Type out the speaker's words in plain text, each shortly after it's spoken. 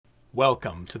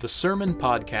Welcome to the Sermon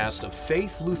Podcast of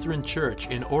Faith Lutheran Church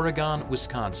in Oregon,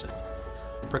 Wisconsin,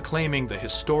 proclaiming the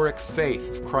historic faith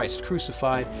of Christ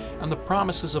crucified and the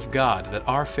promises of God that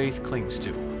our faith clings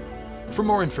to. For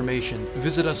more information,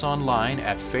 visit us online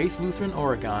at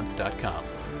faithlutheranoregon.com.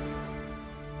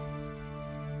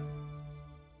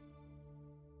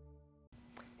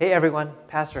 Hey everyone,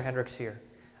 Pastor Hendricks here.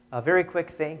 A very quick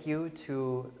thank you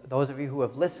to those of you who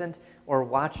have listened or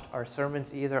watched our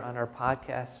sermons either on our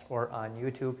podcast or on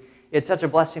YouTube. It's such a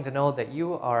blessing to know that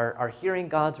you are hearing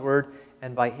God's Word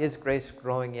and by His grace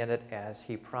growing in it as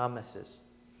He promises.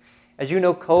 As you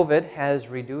know, COVID has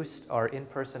reduced our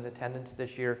in-person attendance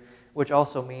this year, which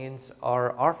also means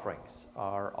our offerings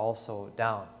are also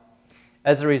down.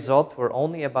 As a result, we're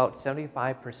only about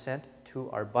 75% to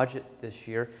our budget this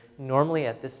year. Normally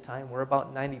at this time, we're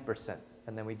about 90%,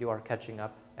 and then we do our catching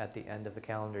up at the end of the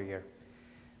calendar year.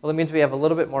 Well, it means we have a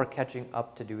little bit more catching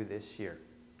up to do this year.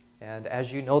 And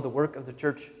as you know, the work of the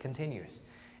church continues.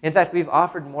 In fact, we've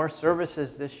offered more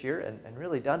services this year and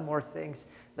really done more things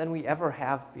than we ever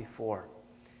have before.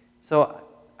 So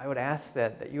I would ask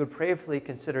that you would prayerfully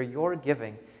consider your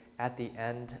giving at the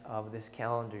end of this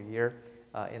calendar year,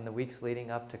 in the weeks leading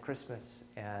up to Christmas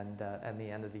and the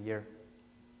end of the year.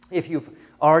 If you've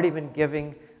already been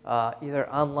giving either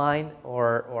online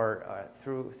or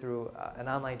through an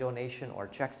online donation or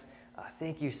checks,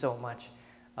 thank you so much.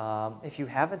 If you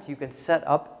haven't, you can set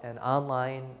up an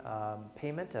online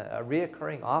payment, a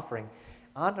reoccurring offering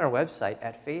on our website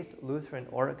at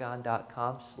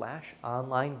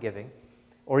faithlutheranoregon.com/online giving,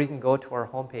 or you can go to our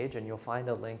homepage and you'll find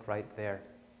a link right there.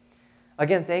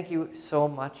 Again, thank you so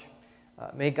much.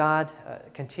 May God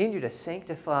continue to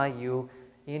sanctify you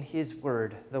in His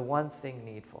Word, the one thing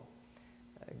needful.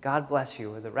 God bless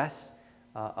you with the rest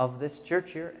of this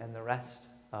church year and the rest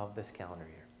of this calendar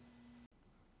year.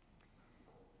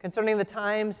 Concerning the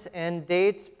times and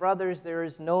dates, brothers, there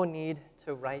is no need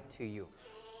to write to you,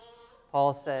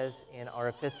 Paul says in our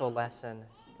epistle lesson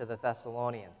to the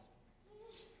Thessalonians.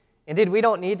 Indeed, we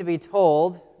don't need to be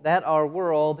told that our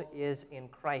world is in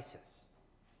crisis.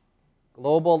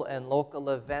 Global and local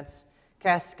events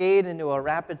cascade into a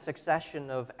rapid succession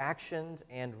of actions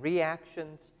and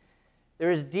reactions.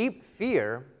 There is deep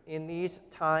fear in these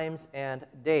times and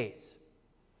days.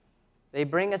 They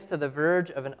bring us to the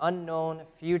verge of an unknown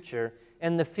future,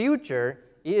 and the future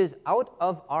is out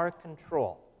of our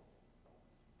control.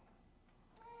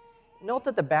 Note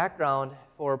that the background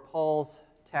for Paul's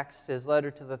text, his letter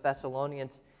to the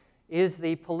Thessalonians, is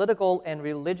the political and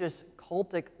religious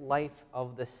cultic life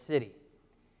of the city.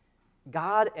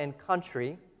 God and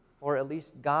country, or at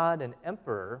least God and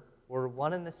emperor, were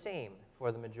one and the same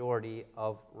for the majority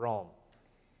of Rome.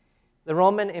 The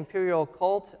Roman imperial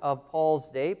cult of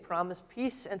Paul's day promised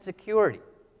peace and security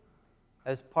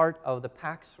as part of the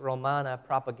Pax Romana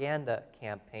propaganda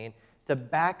campaign to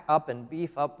back up and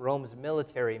beef up Rome's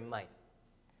military might.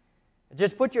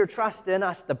 Just put your trust in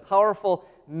us, the powerful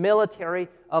military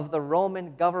of the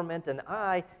Roman government, and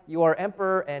I, your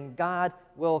emperor and God,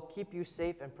 will keep you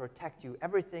safe and protect you.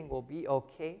 Everything will be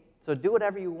okay. So do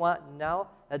whatever you want now.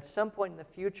 At some point in the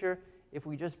future, if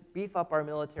we just beef up our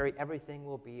military, everything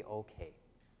will be okay.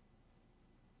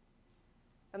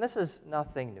 And this is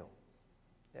nothing new.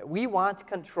 We want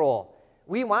control.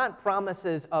 We want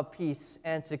promises of peace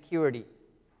and security.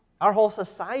 Our whole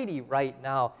society right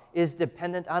now is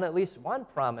dependent on at least one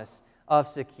promise of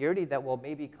security that will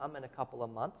maybe come in a couple of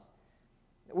months.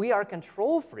 We are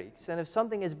control freaks, and if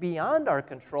something is beyond our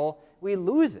control, we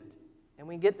lose it, and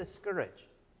we get discouraged.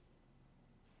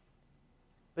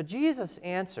 But Jesus'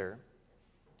 answer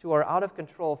to our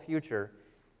out-of-control future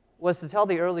was to tell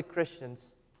the early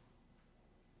Christians,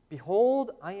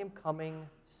 "Behold, I am coming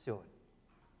soon."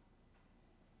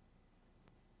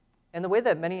 And the way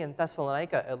that many in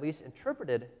Thessalonica at least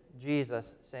interpreted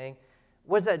Jesus saying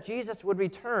was that Jesus would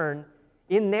return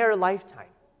in their lifetime.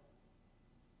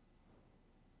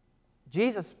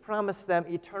 Jesus promised them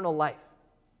eternal life.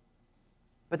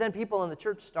 But then people in the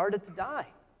church started to die.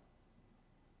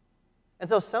 And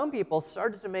so some people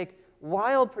started to make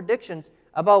wild predictions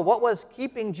about what was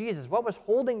keeping Jesus, what was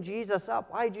holding Jesus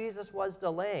up, why Jesus was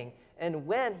delaying, and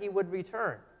when He would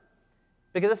return.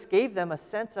 Because this gave them a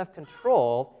sense of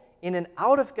control in an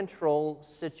out-of-control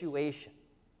situation.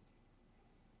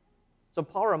 So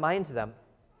Paul reminds them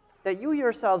that you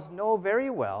yourselves know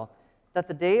very well that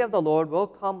the day of the Lord will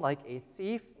come like a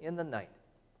thief in the night.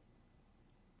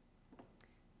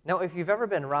 Now, if you've ever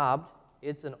been robbed,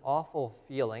 it's an awful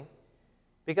feeling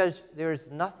because there's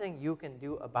nothing you can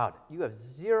do about it. You have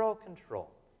zero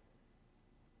control.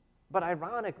 But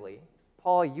ironically,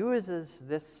 Paul uses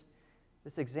this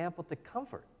example to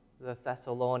comfort the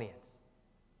Thessalonians.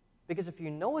 Because if you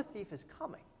know a thief is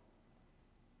coming,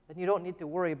 then you don't need to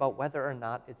worry about whether or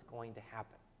not it's going to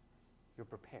happen. You're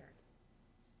prepared.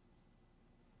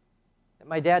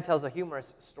 My dad tells a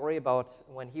humorous story about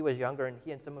when he was younger and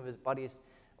he and some of his buddies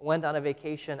went on a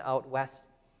vacation out west,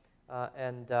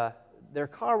 and their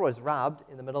car was robbed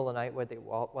in the middle of the night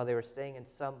while they were staying in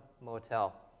some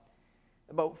motel.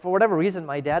 But for whatever reason,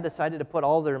 my dad decided to put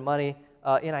all their money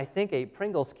in, I think, a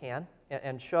Pringles can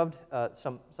and shoved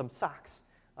some socks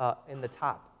in the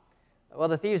top. Well,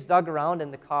 the thieves dug around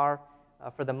in the car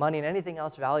for the money and anything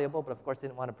else valuable, but of course they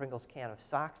didn't want a Pringles can of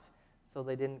socks, so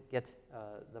they didn't get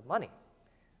the money.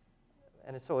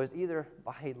 And so it was either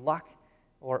by luck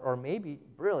or maybe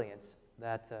brilliance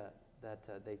that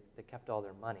they kept all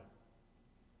their money.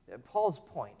 Paul's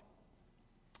point,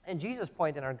 and Jesus'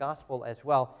 point in our gospel as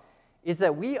well, is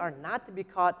that we are not to be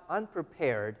caught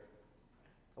unprepared.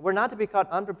 We're not to be caught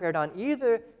unprepared on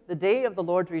either the day of the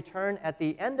Lord's return at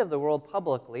the end of the world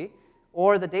publicly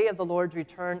or the day of the Lord's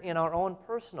return in our own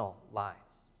personal lives.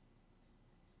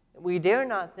 We dare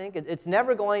not think it's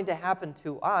never going to happen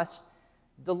to us.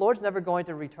 The Lord's never going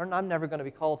to return. I'm never going to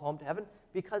be called home to heaven,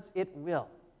 because it will.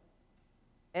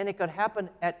 And it could happen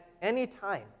at any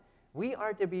time. We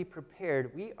are to be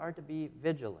prepared. We are to be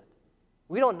vigilant.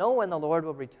 We don't know when the Lord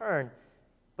will return,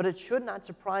 but it should not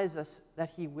surprise us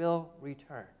that he will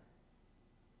return.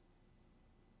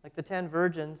 Like the 10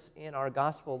 virgins in our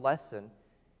gospel lesson,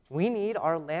 we need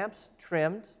our lamps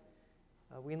trimmed.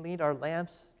 We need our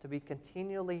lamps to be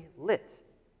continually lit.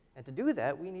 And to do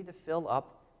that, we need to fill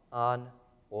up on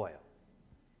oil.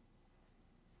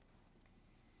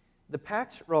 The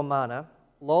Pax Romana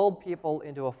lulled people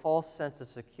into a false sense of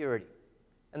security,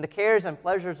 and the cares and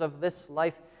pleasures of this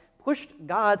life pushed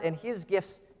God and his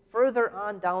gifts further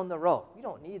on down the road. We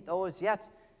don't need those yet.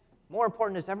 More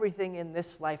important is everything in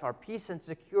this life, our peace and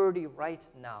security right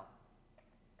now.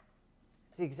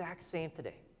 It's the exact same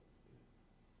today.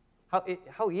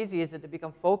 How easy is it to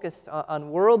become focused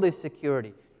on worldly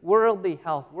security, worldly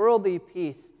health, worldly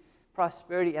peace,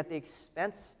 prosperity at the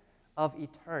expense of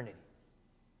eternity?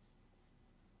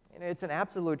 And it's an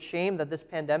absolute shame that this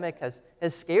pandemic has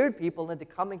scared people into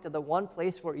coming to the one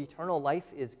place where eternal life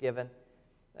is given,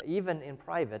 even in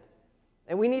private.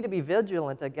 And we need to be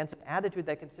vigilant against an attitude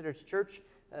that considers church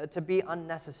to be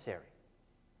unnecessary.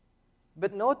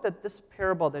 But note that this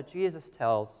parable that Jesus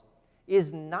tells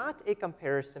is not a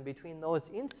comparison between those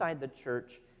inside the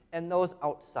church and those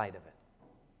outside of it.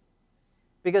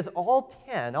 Because all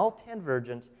 10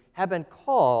 virgins have been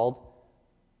called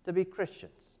to be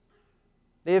Christians.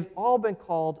 They have all been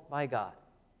called by God,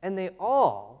 and they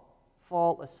all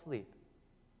fall asleep.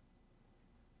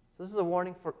 So this is a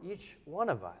warning for each one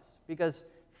of us, because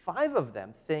 5 of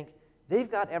them think they've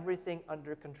got everything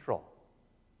under control.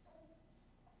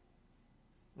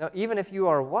 Now, even if you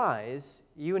are wise,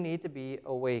 you need to be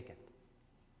awakened.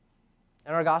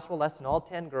 In our gospel lesson, all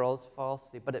 10 girls fall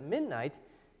asleep, but at midnight,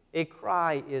 a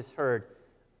cry is heard,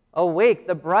 "Awake,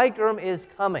 the bridegroom is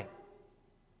coming."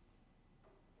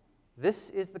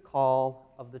 This is the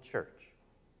call of the church.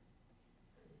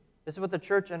 This is what the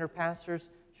church and her pastors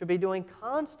should be doing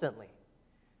constantly,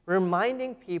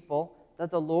 reminding people that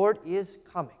the Lord is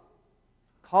coming,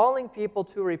 calling people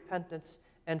to repentance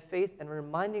and faith, and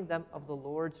reminding them of the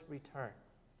Lord's return,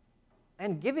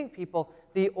 and giving people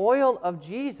the oil of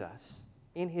Jesus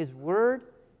in his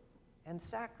word and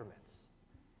sacraments.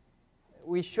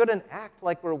 We shouldn't act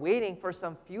like we're waiting for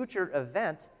some future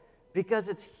event, because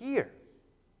it's here,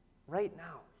 right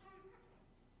now.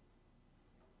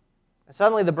 And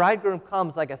suddenly the bridegroom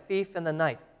comes like a thief in the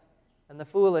night, and the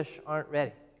foolish aren't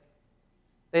ready.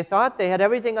 They thought they had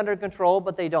everything under control,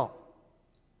 but they don't.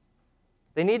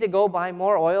 They need to go buy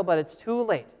more oil, but it's too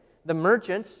late. The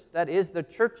merchants, that is the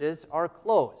churches, are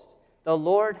closed. The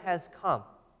Lord has come.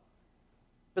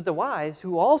 But the wise,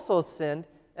 who also sinned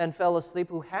and fell asleep,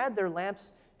 who had their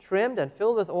lamps trimmed and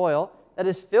filled with oil, that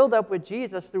is filled up with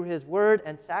Jesus through his word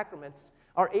and sacraments,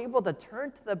 are able to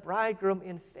turn to the bridegroom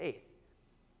in faith.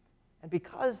 And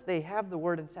because they have the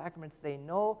word and sacraments, they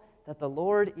know that the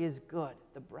Lord is good,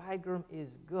 the bridegroom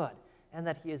is good, and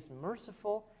that he is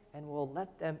merciful and will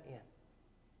let them in.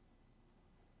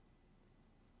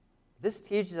 This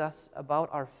teaches us about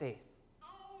our faith.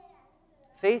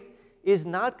 Faith is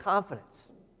not confidence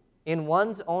in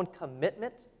one's own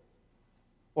commitment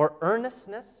or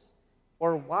earnestness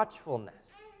or watchfulness.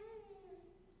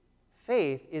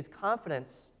 Faith is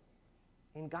confidence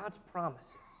in God's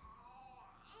promises.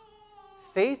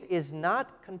 Faith is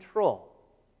not control.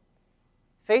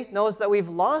 Faith knows that we've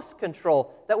lost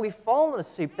control, that we've fallen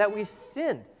asleep, that we've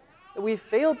sinned, that we've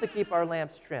failed to keep our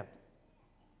lamps trimmed.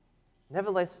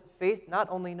 Nevertheless, faith not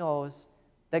only knows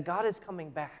that God is coming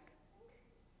back,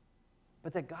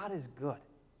 but that God is good.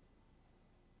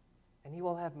 And He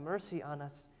will have mercy on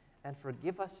us and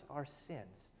forgive us our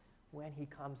sins when He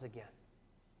comes again.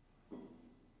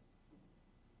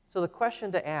 So the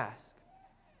question to ask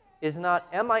is not,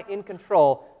 am I in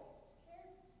control?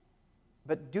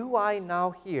 But do I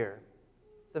now hear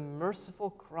the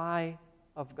merciful cry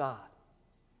of God?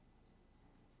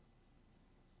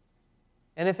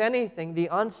 And if anything, the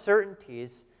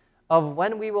uncertainties of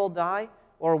when we will die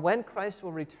or when Christ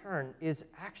will return is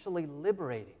actually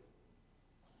liberating.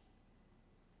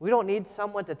 We don't need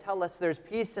someone to tell us there's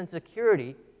peace and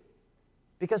security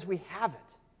because we have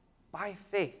it by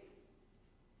faith.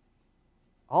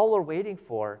 All we're waiting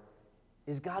for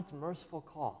is God's merciful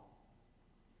call.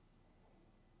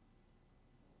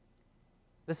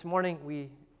 This morning,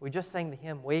 we just sang the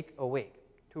hymn, Wake, Awake.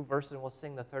 2 verses, and we'll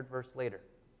sing the 3rd verse later.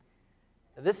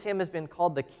 This hymn has been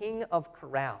called the King of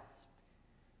Chorales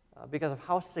because of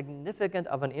how significant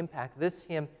of an impact this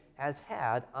hymn has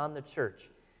had on the church.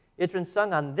 It's been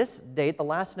sung on this date, the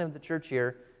last night of the church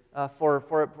year,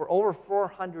 for over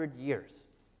 400 years,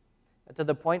 to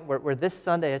the point where this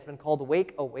Sunday has been called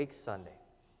Wake, Awake Sunday.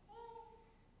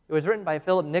 It was written by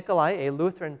Philip Nicolai, a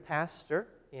Lutheran pastor,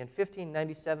 in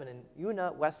 1597 in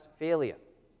Una, Westphalia.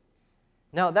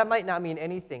 Now, that might not mean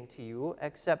anything to you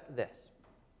except this.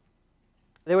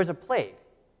 There was a plague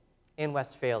in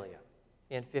Westphalia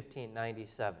in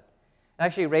 1597. It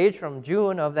actually raged from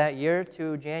June of that year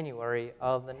to January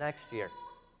of the next year.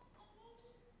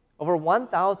 Over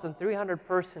 1,300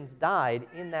 persons died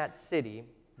in that city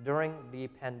during the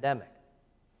pandemic.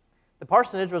 The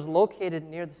parsonage was located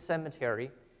near the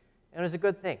cemetery, and it was a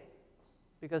good thing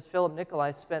because Philip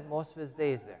Nicolai spent most of his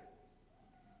days there.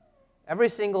 Every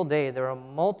single day, there were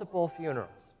multiple funerals.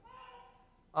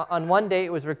 On one day,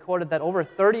 it was recorded that over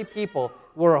 30 people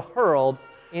were hurled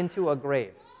into a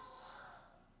grave.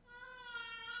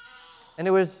 And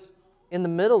it was in the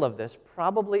middle of this,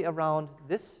 probably around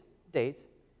this date,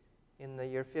 in the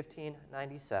year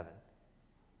 1597,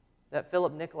 that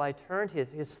Philip Nicolai turned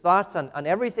his thoughts on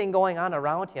everything going on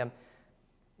around him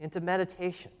into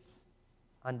meditations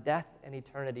on death and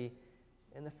eternity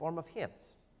in the form of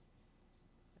hymns,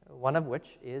 one of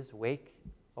which is Wake,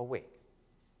 Awake.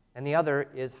 And the other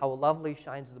is How Lovely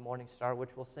Shines the Morning Star,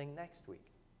 which we'll sing next week.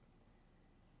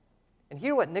 And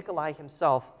hear what Nicolai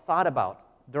himself thought about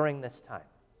during this time.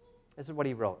 This is what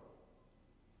he wrote.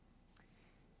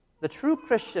 The true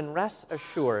Christian rests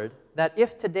assured that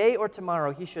if today or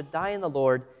tomorrow he should die in the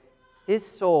Lord, his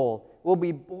soul will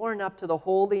be borne up to the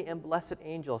holy and blessed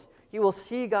angels. He will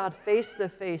see God face to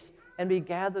face and be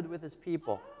gathered with his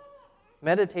people.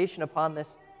 Meditation upon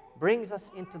this brings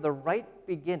us into the right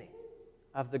beginning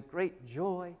of the great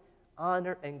joy,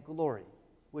 honor, and glory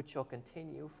which shall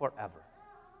continue forever.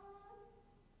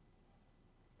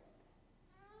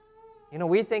 You know,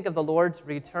 we think of the Lord's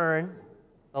return,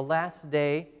 the last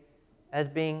day, as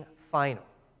being final.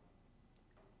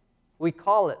 We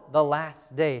call it the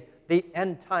last day, the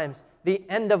end times, the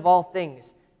end of all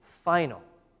things, final.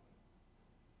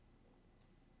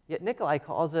 Yet Nicolai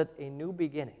calls it a new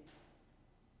beginning.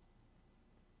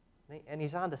 And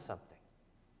he's onto something.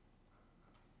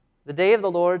 The day of the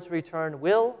Lord's return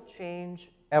will change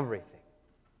everything,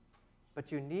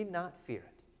 but you need not fear it.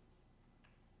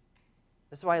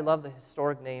 This is why I love the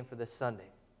historic name for this Sunday,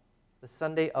 the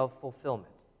Sunday of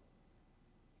Fulfillment.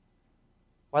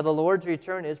 While the Lord's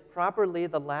return is properly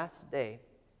the last day,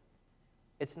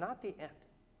 it's not the end.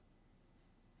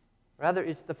 Rather,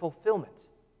 it's the fulfillment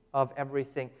of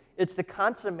everything. It's the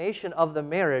consummation of the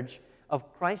marriage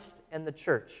of Christ and the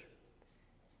church,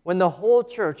 when the whole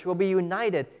church will be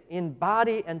united in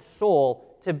body and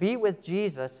soul to be with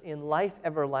Jesus in life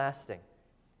everlasting.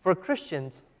 For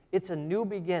Christians, it's a new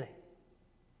beginning.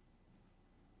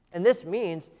 And this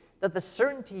means that the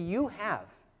certainty you have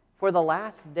for the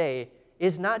last day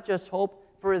is not just hope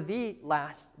for the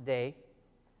last day,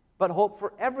 but hope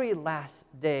for every last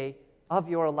day of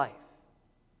your life.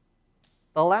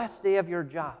 The last day of your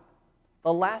job,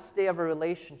 the last day of a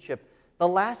relationship, the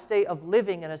last day of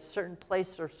living in a certain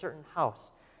place or certain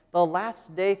house, the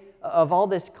last day of all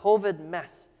this COVID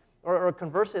mess, or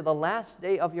conversely, the last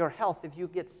day of your health if you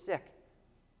get sick.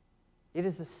 It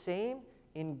is the same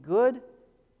in good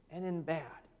and in bad.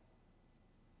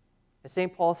 As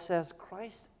St. Paul says,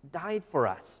 Christ died for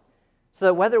us, so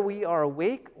that whether we are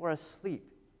awake or asleep,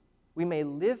 we may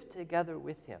live together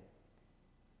with him.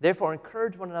 Therefore,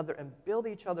 encourage one another and build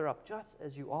each other up, just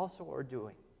as you also are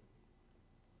doing.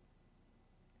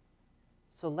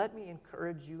 So let me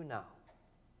encourage you now.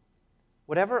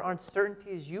 Whatever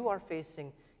uncertainties you are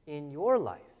facing in your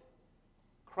life,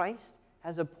 Christ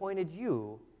has appointed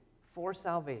you for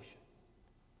salvation.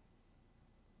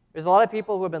 There's a lot of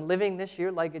people who have been living this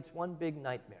year like it's one big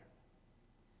nightmare.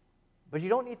 But you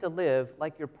don't need to live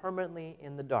like you're permanently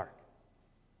in the dark,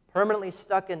 permanently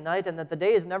stuck in night, and that the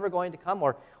day is never going to come,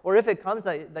 or if it comes,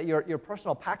 that your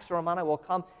personal Pax Romana will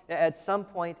come at some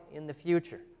point in the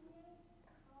future.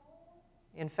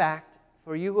 In fact,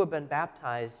 for you who have been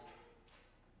baptized,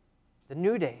 the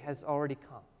new day has already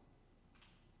come.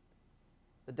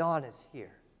 The dawn is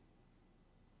here.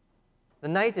 The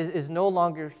night is no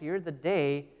longer here. The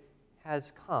day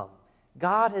has come.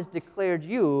 God has declared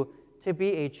you to be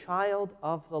a child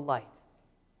of the light.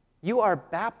 You are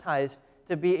baptized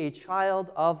to be a child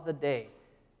of the day.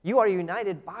 You are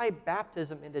united by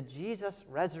baptism into Jesus'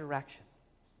 resurrection.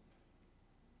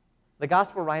 The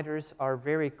gospel writers are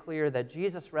very clear that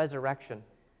Jesus' resurrection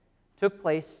took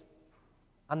place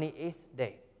on the 8th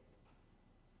day.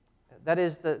 That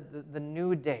is the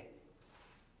new day.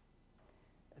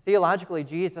 Theologically,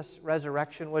 Jesus'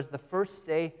 resurrection was the first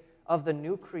day of the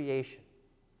new creation.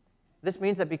 This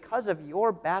means that because of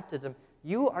your baptism,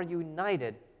 you are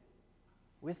united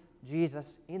with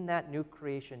Jesus in that new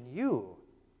creation. You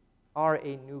are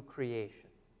a new creation.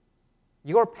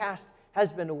 Your past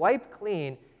has been wiped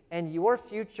clean, and your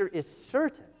future is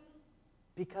certain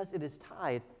because it is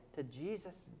tied to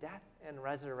Jesus' death and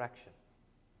resurrection.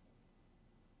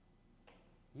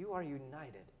 You are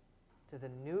united to the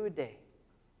new day,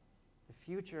 the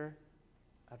future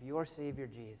of your Savior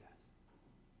Jesus.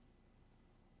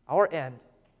 Our end,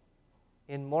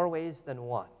 in more ways than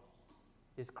one,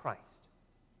 is Christ.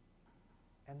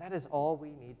 And that is all we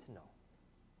need to know.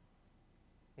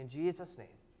 In Jesus' name,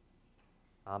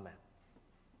 amen.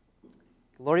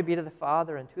 Glory be to the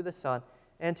Father, and to the Son,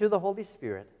 and to the Holy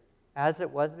Spirit, as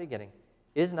it was in the beginning,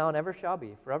 is now, and ever shall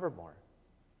be, forevermore.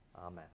 Amen.